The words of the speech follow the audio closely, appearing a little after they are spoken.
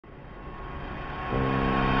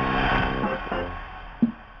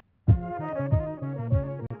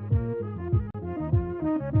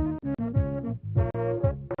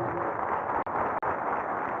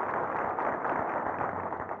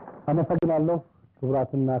አመሰግናለሁ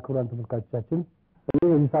ክቡራትና ክቡራን ተመልካቾቻችን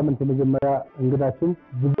በዚህ ሳምንት የመጀመሪያ እንግዳችን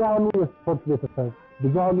ብዙሃኑ የስፖርት ቤተሰብ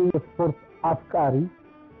ብዙሃኑ የስፖርት አፍቃሪ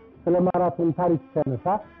ስለ ማራቶን ታሪክ ሲያነሳ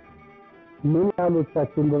ምን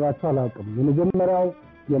ያህሎቻችሁ እንደናቸው አላውቅም የመጀመሪያው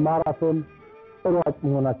የማራቶን ሯጭ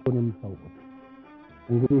መሆናቸውን የሚታወቁት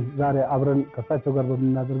እንግዲህ ዛሬ አብረን ከሳቸው ጋር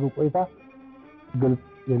በመናገረው ቆይታ ግልጽ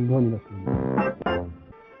የሚሆን ይመስላል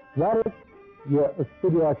ዛሬ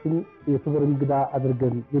የስቱዲዮአችን የክብር እንግዳ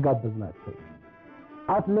አድርገን የጋበዝናቸው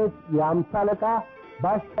አትሌት የሐምሳ አለቃ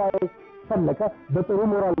ባሻይ ፈለቀ በጥሩ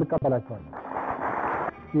ሞራል ተቀበላቸዋል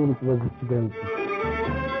ይሁን በዚህ ገንዘብ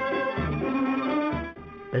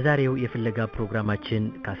በዛሬው የፍለጋ ፕሮግራማችን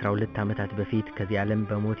ከ12 ዓመታት በፊት ከዚህ ዓለም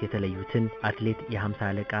በሞት የተለዩትን አትሌት የሐምሳ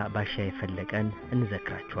አለቃ ባሻይ ፈለቀን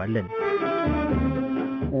እንዘክራቸዋለን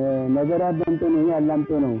ነገር አዳምጦ ነው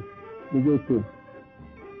ያላምጦ ነው ልጆቹ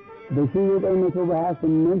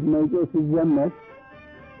በ1928 መጪ ሲጀመር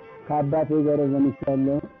ከአባቴ ጋር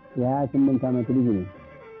ዘምቻለሁ የ28 ዓመት ልጅ ነው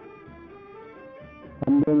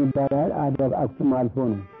እንደም ይባላል አደብ አክሱም አልፎ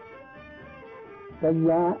ነው ከዛ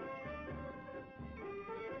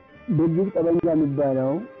በዚህ ጠበንጃ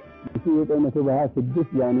የሚባለው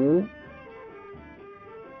በ1926 ያኔ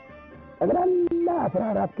ጠቅላላ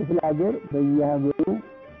 14 ክፍለ ሀገር በየሀገሩ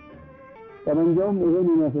ጠበንጃውም ይሄን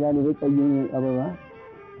ይመስላል የቀይ አበባ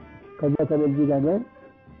ከዛ ከበዚህ ሀገር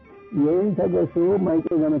ይሄን ተገሶ ማይጨ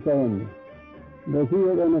ዘመቻ ነው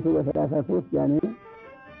በ1933 ያኔ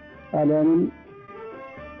ጣሊያንን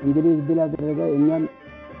እንግሊዝ ድል አደረገ እኛም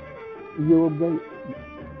እየወገን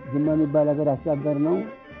ዝማ የሚባል ሀገር አሻገር ነው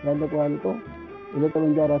ያለቀው አልቆ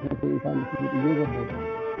ለጠበንጃ ራስ ነው ይገባው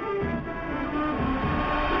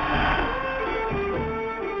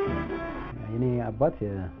የኔ አባት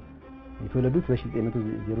የተወለዱት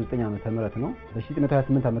በ1909 ዓመተ ምህረት ነው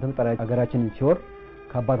በ1928 ዓመተ ምህረት ሀገራችንን ሲወር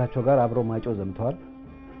ከአባታቸው ጋር አብረው ማይጨው ዘምተዋል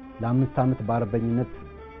ለ5 ዓመት በአርበኝነት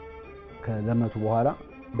ከዘመቱ በኋላ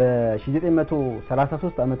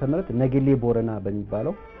በ1933 ዓመተ ምህረት ነገሌ ቦረና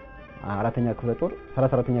በሚባለው አራተኛ ክፍለ ጦር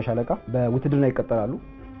 34ኛ ሻለቃ በውትድርና ይቀጠራሉ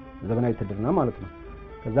ዘመናዊ ውትድርና ማለት ነው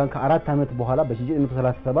ከዛን ከ4 ዓመት በኋላ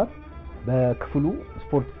በ1937 በክፍሉ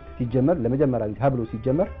ስፖርት ሲጀመር ለመጀመሪያ ጊዜ ሀብሎ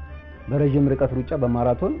ሲጀመር በረጅም ርቀት ሩጫ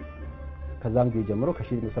በማራቶን ከዛን ጊዜ ጀምሮ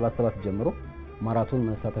ከ1937 ጀምሮ ማራቶን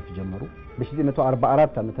መሳተፍ ጀመሩ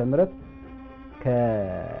በ1944 ዓመተ ምህረት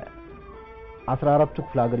ከ14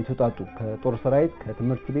 ክፍለ ሀገር የተወጣጡ ከጦር ሰራዊት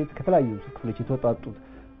ከትምህርት ቤት ከተለያዩ ክፍሎች የተወጣጡ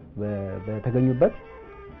በተገኙበት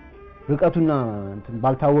ርቀቱና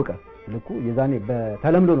ባልታወቀ ልኩ የዛኔ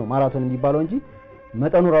በተለምዶ ነው ማራቶን የሚባለው እንጂ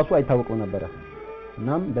መጠኑ ራሱ አይታወቀው ነበር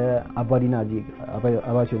እናም በአባዲና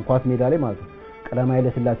አባሲዮን ኳስ ሜዳ ላይ ማለት ነው ቀዳማዊ ኃይለ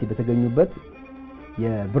ሥላሴ በተገኙበት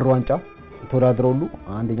የብር ዋንጫ ተወዳድረውሉ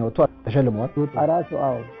አንደኛ ወጥቶ ተሸልመዋል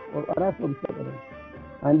አራቱ ብቻ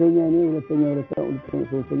አንደኛ እኔ ሁለተኛ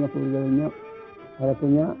ሶስተኛ ፕሮግራምኛ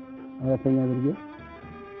አራተኛ ብርጌ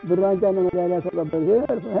ብር ዋንጫ ነው ሜዳሊያ ተቀበል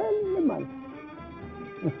ማለት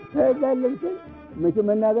ታዛለች መቼ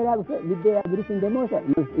መናገር አልፈ ልቤ አግሪት እንደሞታ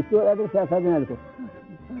እትወጣ ድረስ ያሳዝናል እኮ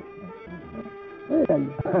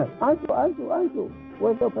አንቱ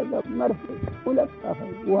ወጥቶ ከዛ መርፍ ሁለት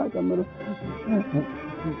አፈን ውሃ ጨምሮ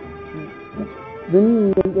ግን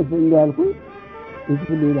እንዴት እንዳልኩ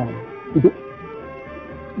እዚህ ሌላ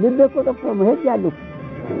ልቤ ቆጥቆ መሄድ ያለው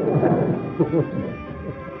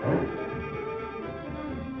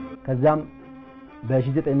ከዛም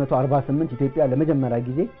በ1948 ኢትዮጵያ ለመጀመሪያ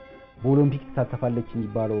ጊዜ በኦሎምፒክ ተሳተፋለች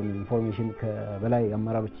የሚባለው ኢንፎርሜሽን ከበላይ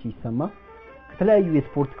አመራሮች ሲሰማ ከተለያዩ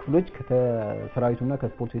የስፖርት ክፍሎች ከተሰራዊቱና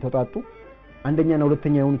ከስፖርቱ የተወጣጡ አንደኛና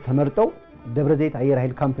ሁለተኛ የሆኑ ተመርጠው ደብረዘይት አየር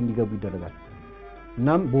ኃይል ካምፕ እንዲገቡ ይደረጋል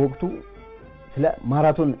እናም በወቅቱ ስለ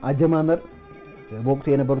ማራቶን አጀማመር በወቅቱ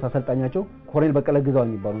የነበሩት አሰልጣኛቸው ኮሎኔል በቀለ ግዛው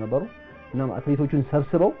የሚባሉ ነበሩ እናም አትሌቶቹን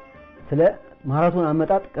ሰብስበው ስለ ማራቶን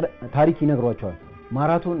አመጣጥ ታሪክ ይነግሯቸዋል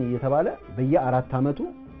ማራቶን እየተባለ በየ4 አመቱ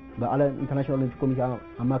በዓለም ኢንተርናሽናል ኦሎምፒክ ኮሚቴ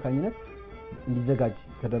አማካኝነት እንዲዘጋጅ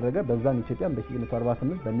ተደረገ በዛም ኢትዮጵያን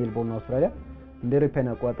በ1948 በሜልቦርን አውስትራሊያ እንደ አውሮፓውያን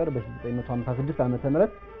አቆጣጠር በ1956 ዓመተ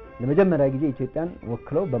ምህረት ለመጀመሪያ ጊዜ ኢትዮጵያን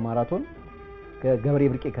ወክለው በማራቶን ከገብሬ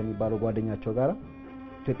ብርቄ ከሚባለው ጓደኛቸው ጋር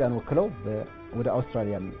ኢትዮጵያን ወክለው ወደ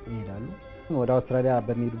አውስትራሊያ ይሄዳሉ ወደ አውስትራሊያ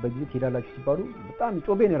በሚሄዱበት ጊዜ ትሄዳላችሁ ሲባሉ በጣም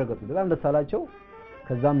ጮቤ ነው ያረጋግጡት በጣም ደሳላቸው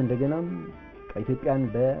ከዛም እንደገናም ኢትዮጵያን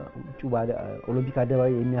በውጭ ኦሎምፒክ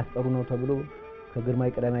አደባባይ የሚያስጠሩ ነው ተብሎ ከግርማዊ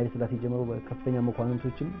ቀዳማዊ ኃይለ ሥላሴ ጀምሮ በከፍተኛ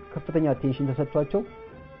መኳንንቶችም ከፍተኛ አቴንሽን ተሰጥቷቸው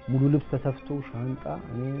ሙሉ ልብስ ተሰፍቶ ሻንጣ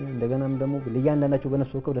እንደገናም ደግሞ ለያንዳንዳቸው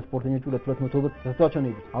በነፍስ ወከፍ ለስፖርተኞቹ 200 ብር ተሰጥቷቸው ነው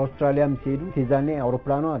የሄዱት አውስትራሊያም ሲሄዱ ቴዛኔ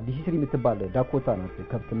አውሮፕላኗ ዲሲ3 የምትባል ዳኮታ ናት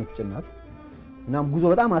ከብት ምትጭናት እናም ጉዞ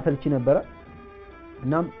በጣም አሰልቺ ነበር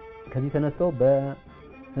እናም ከዚህ ተነስተው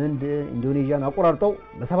ህንድ ኢንዶኔዥያን አቆራርጠው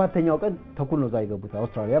በሰባተኛው ቀን ተኩል ነው እዛ የገቡት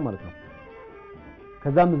አውስትራሊያ ማለት ነው።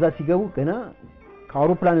 ከዛም እዛ ሲገቡ ገና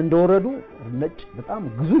ከአውሮፕላን እንደወረዱ ነጭ በጣም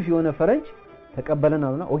ግዙፍ የሆነ ፈረንጅ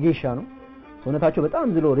ተቀበለናልና ኦጌሻ ነው ሰውነታቸው በጣም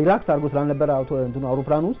ዝሎ ሪላክስ አድርጎ ስላልነበረ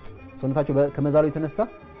አውሮፕላን ውስጥ ሰውነታቸው ከመዛሉ የተነሳ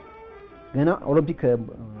ገና ኦሎምፒክ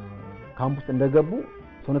ካምፕ ውስጥ እንደገቡ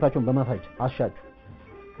ሰውነታቸውን በማሳጅ አሻቸው።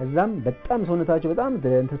 ከዛም በጣም ሰውነታቸው በጣም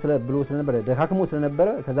ብሎ ስለነበረ ደካክሞ ስለነበረ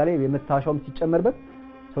ከዛ ላይ የመታሻውም ሲጨመርበት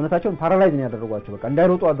ሰውነታቸውን ፓራላይዝ ነው ያደረጓቸው። በቃ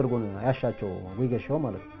እንዳይሮጡ አድርጎ ነው ያሻቸው ወይገሻው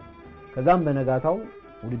ማለት ነው። ከዛም በነጋታው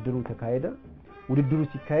ውድድሩ ተካሄደ። ውድድሩ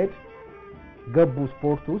ሲካሄድ ገቡ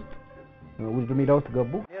ስፖርት ውስጥ ውድድር ሜዳ ውስጥ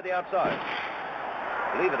ገቡ።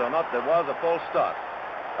 Believe it or not, there was a false start.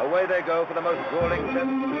 Away they go for the most grueling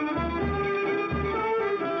test.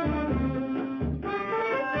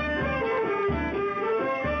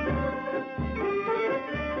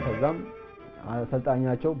 ከዛም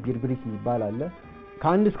አሰልጣኛቸው ቢርብሪስ የሚባል አለ።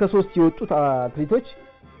 ከአንድ እስከ 3 የወጡት አትሌቶች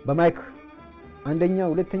በማይክ አንደኛ፣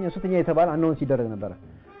 ሁለተኛ፣ ሶስተኛ የተባለ አናውንስ ሲደረግ ነበር።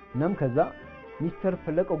 እናም ከዛ ሚስተር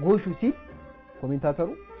ፈለቀ ጎሹ ሲል ኮሜንታተሩ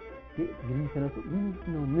ግሪን ተነሱ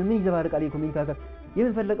ምን ይዘባርቃል የኮሜንታተር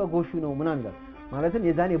የፈለቀ ጎሹ ነው ምናምን ይላል። ማለትም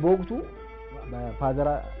የዛኔ በወቅቱ ፋዘራ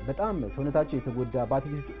በጣም ሰውነታቸው የተጎዳ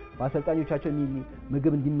በአሰልጣኞቻቸው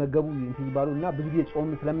ምግብ እንዲመገቡ እንትን ይባሉና ብዙ ጊዜ ጾም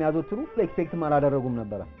ስለሚያዘወትሩ ኤክስፔክትም አላደረጉም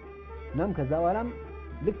ነበር። እናም ከዛ በኋላም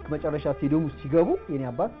ልክ መጨረሻ ስቴዲየም ሲገቡ የኔ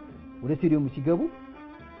አባት ወደ ስቴዲየም ሲገቡ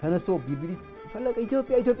ተነስቶ ቢቢሊ ፈለቀ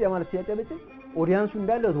ኢትዮጵያ ማለት ሲያጨበጭብ ኦዲየንሱ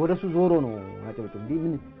እንዳለ ወደሱ ዞሮ ነው ያጨበጭብ። እንዴ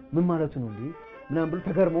ምን ማለት ነው እንዴ ምናምን ብሎ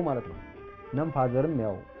ተገርሞ ማለት ነው። እናም ፋዘርም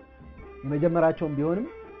ያው የመጀመራቸውም ቢሆንም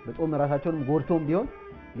በጾም ራሳቸውንም ጎርተውም ቢሆን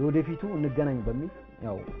ለወደፊቱ እንገናኝ በሚል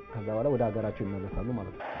ያው ከዛ በኋላ ወደ ሀገራቸው ይመለሳሉ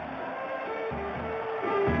ማለት ነው።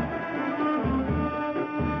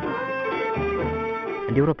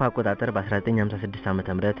 እንደ አውሮፓ አቆጣጠር በ1956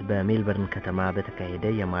 ዓ.ም በሜልበርን ከተማ በተካሄደ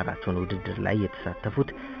የማራቶን ውድድር ላይ የተሳተፉት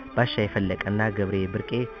ባሻ የፈለቀና ገብሬ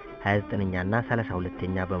ብርቄ 29ኛና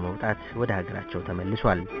 32ኛ በመውጣት ወደ ሀገራቸው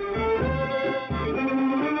ተመልሷል።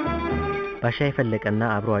 ባሻ የፈለቀና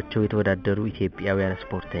አብሯቸው የተወዳደሩ ኢትዮጵያውያን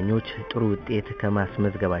ስፖርተኞች ጥሩ ውጤት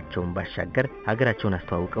ከማስመዝገባቸውን ባሻገር ሀገራቸውን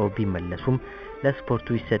አስተዋውቀው ቢመለሱም ለስፖርቱ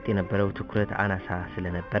ይሰጥ የነበረው ትኩረት አናሳ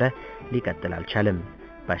ስለነበረ ሊቀጥል አልቻለም።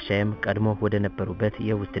 ባሻየም ቀድሞ ወደ ነበሩበት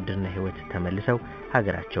የውትድርና ህይወት ተመልሰው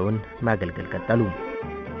ሀገራቸውን ማገልገል ቀጠሉ።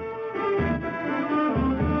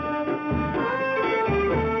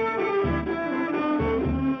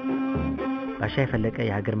 ባሻ የፈለቀ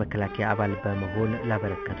የሀገር መከላከያ አባል በመሆን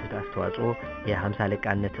ላበረከቱት አስተዋጽኦ የሐምሳ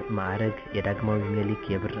አለቃነት ማዕረግ፣ የዳግማዊ ምኒልክ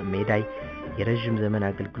የብር ሜዳይ፣ የረጅም ዘመን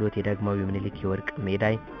አገልግሎት የዳግማዊ ምኒልክ የወርቅ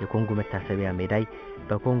ሜዳይ፣ የኮንጎ መታሰቢያ ሜዳይ፣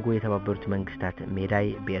 በኮንጎ የተባበሩት መንግስታት ሜዳይ፣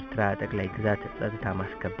 በኤርትራ ጠቅላይ ግዛት ጸጥታ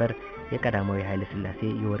ማስከበር የቀዳማዊ ኃይለ ሥላሴ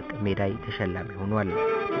የወርቅ ሜዳይ ተሸላሚ ሆኗል።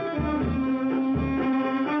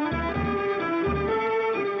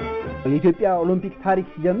 የኢትዮጵያ ኦሎምፒክ ታሪክ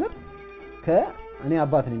ሲጀምር ከእኔ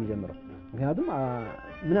አባት ነው የሚጀምረው። ምክንያቱም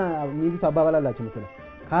ምን የሚሉት አባባል አላቸው መሰለኝ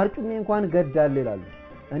ካርጩሜ እንኳን ገዳል ይላሉ።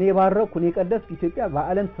 እኔ ባረኩ እኔ ቀደስ ኢትዮጵያ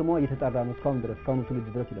በአለም ስሟ እየተጠራ ነው እስካሁን ትውልድ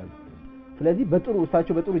ድረስ ይላሉ። ስለዚህ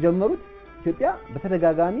እሳቸው በጥሩ ጀመሩት። ኢትዮጵያ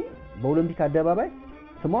በተደጋጋሚ በኦሎምፒክ አደባባይ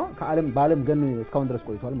ስሟ በአለም ገኖ እስካሁን ድረስ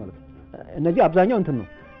ቆይቷል ማለት ነው። እነዚህ አብዛኛው እንትን ነው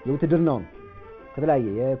የውትድርናው ነው። ከተለያየ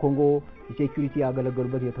የኮንጎ የሴኩሪቲ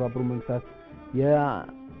ያገለገሉበት የተባበሩት መንግስታት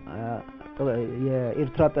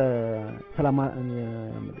የኤርትራ ሰላም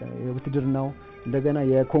የውትድርናው እንደገና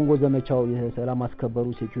የኮንጎ ዘመቻው የሰላም አስከበሩ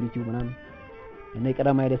ሴኩሪቲው ምናምን እና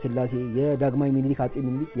የቀዳማዊ ኃይለ ሥላሴ የዳግማዊ ምኒልክ አጼ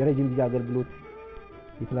ምኒልክ የረጅም ጊዜ አገልግሎት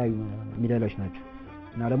የተለያዩ ሜዳሊያዎች ናቸው።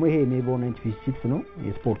 እና ደግሞ ይሄ ሜልቦርን 96 ነው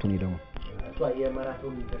የስፖርቱ ነው ደግሞ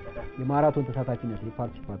የማራቶን ተሳታፊነት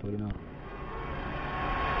የፓርቲሲፓቶሪ ነው።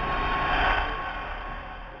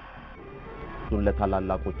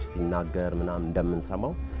 ለታላላቆች ሲናገር ምናምን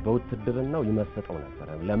እንደምንሰማው በውትድርናው ይመስጠው ነበር።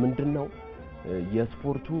 ለምንድነው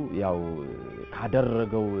የስፖርቱ ያው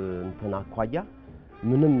ካደረገው እንትን አኳያ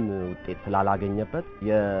ምንም ውጤት ስላላገኘበት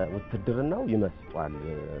የውትድርናው ይመስጧል።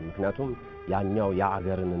 ምክንያቱም ያኛው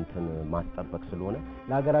የአገርን እንትን ማስጠበቅ ስለሆነ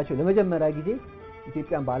ለሀገራቸው ለመጀመሪያ ጊዜ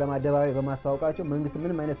ኢትዮጵያን በዓለም አደባባይ በማስተዋወቃቸው መንግስት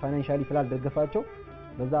ምንም አይነት ፋይናንሻሊ ስላልደገፋቸው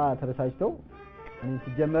በዛ ተበሳጭተው እኔ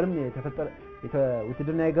ሲጀመርም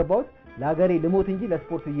ውትድርና የገባሁት ለሀገሬ ልሞት እንጂ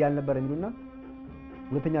ለስፖርት ይያል ነበር የሚሉና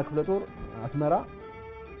ሁለተኛ ክፍለ ጦር አስመራ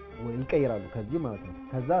ይቀየራሉ ከዚህ ማለት ነው።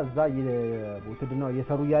 ከዛ እዛ ውትድርናው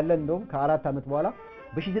እየሰሩ ያለ እንደውም ከ4 አመት በኋላ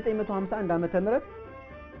በ1951 ዓመተ ምህረት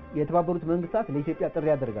የተባበሩት መንግስታት ለኢትዮጵያ ጥሪ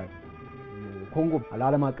ያደርጋል። ኮንጎ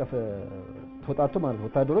ለዓለም አቀፍ ተወጣጡ ማለት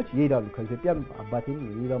ወታደሮች ይሄዳሉ ከኢትዮጵያ አባቴም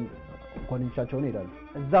ይላም ኮንቻቸውን ይሄዳሉ።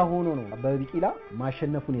 እዛ ሆኖ ነው አበበ ቢቂላ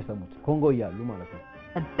ማሸነፉን የሰሙት ኮንጎ ይያሉ ማለት ነው።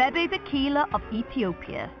 Abebe Bikila of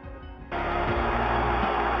Ethiopia.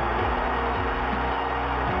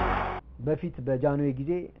 በፊት በጃንሆይ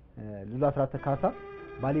ጊዜ ልዑል አስራት ካሳ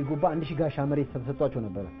ባሌ ጎባ 1000 ጋሻ መሬት ተሰጥቷቸው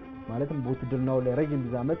ነበር ማለትም በውትድርናው ላይ ረጅም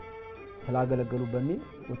ዓመት ስላገለገሉ በሚል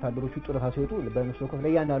ወታደሮቹ ጡረታ ሲወጡ በእነሱ ኮፍ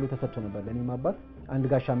ላይ ያንዳሉ ተሰጥቶ ነበር ለኔም አባት 1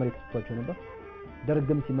 ጋሻ መሬት ተሰጥቷቸው ነበር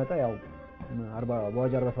ደርግም ሲመጣ ያው 40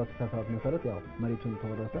 በአዋጅ 47 መሰረት ያው መሬቱን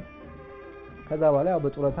ተወረሰ ከዛ በኋላ ያው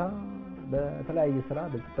በጡረታ በተለያየ ስራ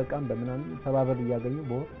በጥበቃም በመናን ተባበር ያገኙ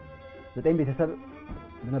በወር 9 ቤተሰብ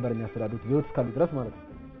ነበር የሚያስተዳድሩት ህይወት እስካሉ ድረስ ማለት ነው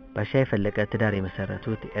ባሻ የፈለቀ ትዳር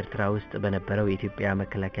የመሰረቱት ኤርትራ ውስጥ በነበረው የኢትዮጵያ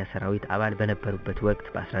መከላከያ ሰራዊት አባል በነበሩበት ወቅት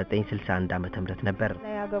በ1961 ዓ.ም ነበር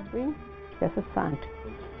ያገቡኝ በ61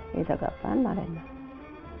 የተጋባን ማለት ነው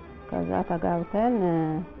ከዛ ተጋብተን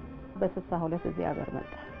በ62 እዚህ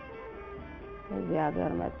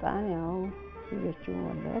ሀገር መጣን ያው ልጆቹን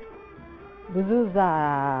ወለድ ብዙ እዛ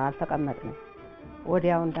አልተቀመጥንም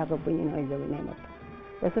ወዲያው እንዳገቡኝ ነው ይዘውኝ የመጣ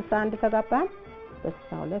በ61 ተጋባን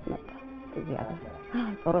በ62 መጣ እዚህ ሀገር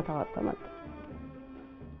ጦር ተዋጥተን መጣ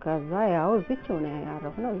ከዛ ያው እዚህው ነው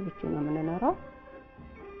ያረፍነው እዚህው ነው የምንኖረው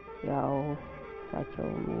ያው እሳቸው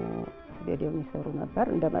ስቴዲየም ይሰሩ ነበር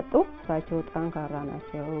እንደመጡ እሳቸው ጠንካራ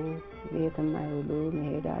ናቸው ቤትም አይውሉም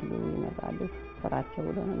ይሄዳሉ ይመጣሉ ስራቸው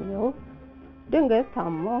ብለው ነው የሚለው ድንገት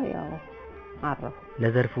ታሞ ያው አረፉ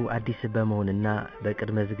ለዘርፉ አዲስ በመሆንና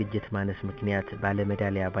በቅድመ ዝግጅት ማነስ ምክንያት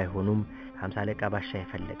ባለሜዳሊያ ባይሆኑም 50 አለቃ ባሻ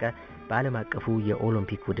የፈለቀ በዓለም አቀፉ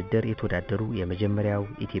የኦሎምፒክ ውድድር የተወዳደሩ የመጀመሪያው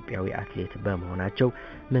ኢትዮጵያዊ አትሌት በመሆናቸው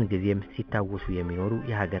ምንጊዜም ሲታወሱ የሚኖሩ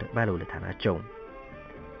የሀገር ባለውለታ ናቸው።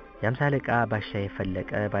 የ50 አለቃ ባሻ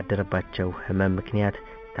የፈለቀ ባደረባቸው ህመም ምክንያት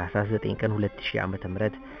ታህሳስ 9 ቀን 2000 ዓ.ም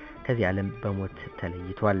ከዚህ ዓለም በሞት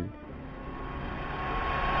ተለይቷል።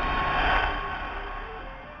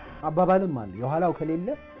 አባባልም አለ የኋላው ከሌለ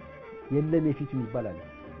የለም የፊቱ ይባላል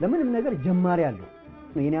ለምንም ነገር ጀማሪ አለው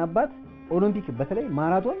የኔ አባት ኦሎምፒክ በተለይ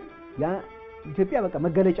ማራቶን ያ ኢትዮጵያ በቃ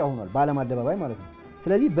መገለጫ ሆኗል በዓለም አደባባይ ማለት ነው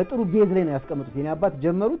ስለዚህ በጥሩ ቤዝ ላይ ነው ያስቀመጡት የኔ አባት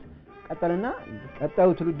ጀመሩት ቀጠልና ቀጣዩ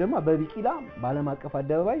ትውልድ ደግሞ በቢቂላ በዓለም አቀፍ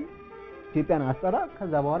አደባባይ ኢትዮጵያን አስጠራ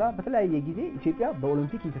ከዛ በኋላ በተለያየ ጊዜ ኢትዮጵያ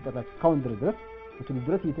በኦሎምፒክ እየተጠራች እስካሁን ድረስ ትውልድ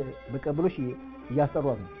ድረስ በቀበሎሽ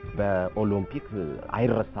ያስጠሯት ነው በኦሎምፒክ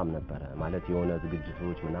አይረሳም ነበር ማለት የሆነ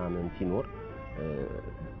ዝግጅቶች ምናምን ሲኖር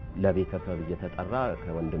ለቤተሰብ እየተጠራ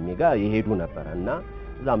ከወንድሜ ጋር ይሄዱ ነበር እና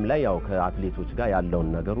እዛም ላይ ያው ከአትሌቶች ጋር ያለውን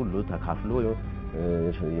ነገር ሁሉ ተካፍሎ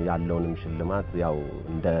ያለውንም ሽልማት ያው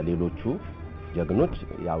እንደ ሌሎቹ ጀግኖች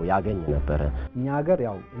ያው ያገኝ ነበር እኛ ሀገር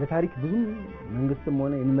ያው ለታሪክ ብዙ መንግስትም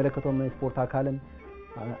ሆነ የሚመለከተው ስፖርት አካልም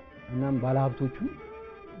እናም ባለሀብቶቹ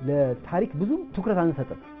ለታሪክ ብዙ ትኩረት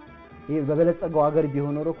አንሰጥም ይሄ በበለጸገው ሀገር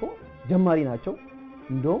ቢሆን ኖሮ እኮ ጀማሪ ናቸው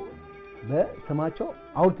እንደውም በስማቸው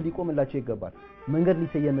ሐውልት ሊቆምላቸው ይገባል መንገድ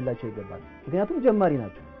ሊሰየምላቸው ይገባል ምክንያቱም ጀማሪ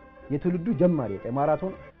ናቸው የትውልዱ ጀማሪ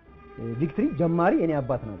የማራቶን ቪክትሪ ጀማሪ የኔ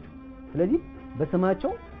አባት ናቸው ስለዚህ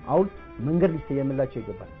በስማቸው ሐውልት መንገድ ሊሰየምላቸው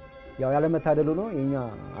ይገባል ያው ያለ መታደል ነው የኛ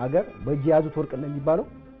ሀገር በእጅ ያዙት ወርቅ እንደሚባለው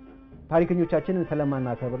ታሪከኞቻችንን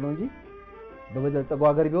ስለማናከብር ነው እንጂ በበለጸገው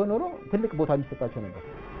ሀገር ቢሆን ኖሮ ትልቅ ቦታ የሚሰጣቸው ነበር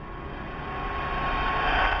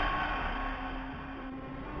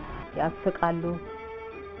ያስቃሉ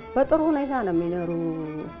በጥሩ ሁኔታ ነው የሚኖሩ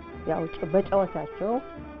ያው በጨዋታቸው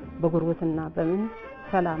በጉርብትና በምን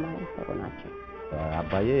ሰላማዊ ሰው ናቸው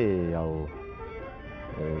አባዬ ያው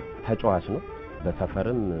ተጫዋች ነው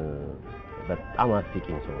በሰፈርም በጣም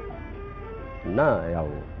አስቂኝ ሰው እና ያው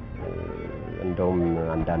እንደውም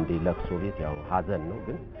አንዳንዴ ለቅሶ ቤት ያው ሀዘን ነው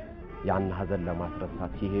ግን ያን ሀዘን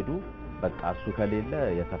ለማስረሳት ሲሄዱ በቃ እሱ ከሌለ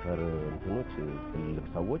የሰፈር እንትኖች ትልቅ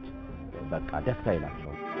ሰዎች በቃ ደስ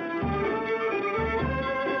አይላቸውም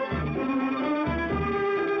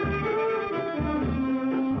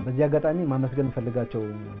በዚህ አጋጣሚ ማመስገን ፈልጋቸው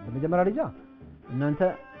በመጀመሪያ ደረጃ እናንተ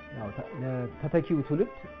ያው ተተኪው ትውልድ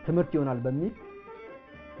ትምህርት ይሆናል በሚል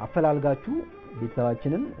አፈላልጋችሁ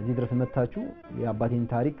ቤተሰባችንን እዚህ ድረስ መጣችሁ የአባቴን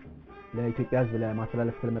ታሪክ ለኢትዮጵያ ሕዝብ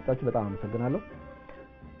ለማስተላለፍ ስለመጣችሁ በጣም አመሰግናለሁ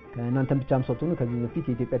ከእናንተም ብቻም ሳትሆኑ ከዚህ በፊት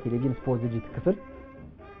የኢትዮጵያ ቴሌቪዥን ስፖርት ዝግጅት ክፍል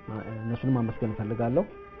እነሱንም ማመስገን ፈልጋለሁ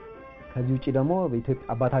ከዚህ ውጪ ደግሞ በኢትዮጵያ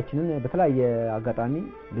አባታችንን በተለያየ አጋጣሚ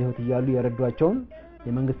በህይወት እያሉ የረዷቸውን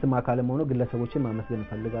የመንግስትም አካልም ሆኖ ግለሰቦችን ማመስገን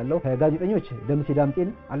ፈልጋለሁ ከጋዜጠኞች ደምሴ ዳምጤን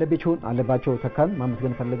አለባቸው ተካን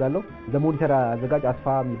ማመስገን ፈልጋለሁ ዘሞኒተር አዘጋጅ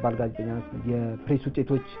አስፋ የሚባል ጋዜጠኛ የፕሬስ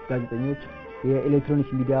ውጤቶች ጋዜጠኞች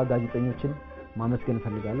የኤሌክትሮኒክስ ሚዲያ ጋዜጠኞችን ማመስገን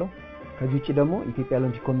ፈልጋለሁ ከዚህ ውጪ ደግሞ ኢትዮጵያ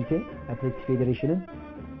ኦሎምፒክ ኮሚቴ አትሌቲክስ ፌዴሬሽንን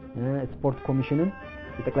ስፖርት ኮሚሽንን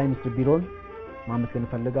የጠቅላይ ሚኒስትር ቢሮን ማመስገን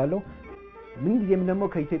ፈልጋለሁ ምን ጊዜም ደግሞ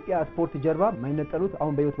ከኢትዮጵያ ስፖርት ጀርባ ማይነጠሉት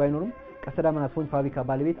አሁን በህይወት ባይኖርም ቀሰዳማና ስፖንጅ ፋብሪካ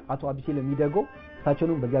ባለቤት አቶ አብሲል ሚደጎ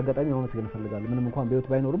ታቸውንም በዚህ አጋጣሚ ማመስገን ፈልጋለሁ ምንም እንኳን በህይወት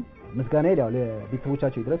ባይኖርም ምስጋና ያው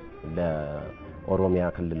ለቤተሰቦቻቸው ድረስ ለኦሮሚያ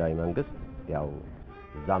ክልላዊ መንግስት ያው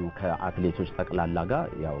ዛም ከአትሌቶች ጠቅላላ ጋር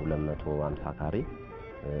ያው 250 ካሬ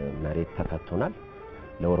መሬት ተሰጥቶናል።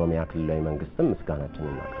 ለኦሮሚያ ክልላዊ መንግስትም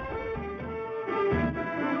ምስጋናችንን እናቀርባለን።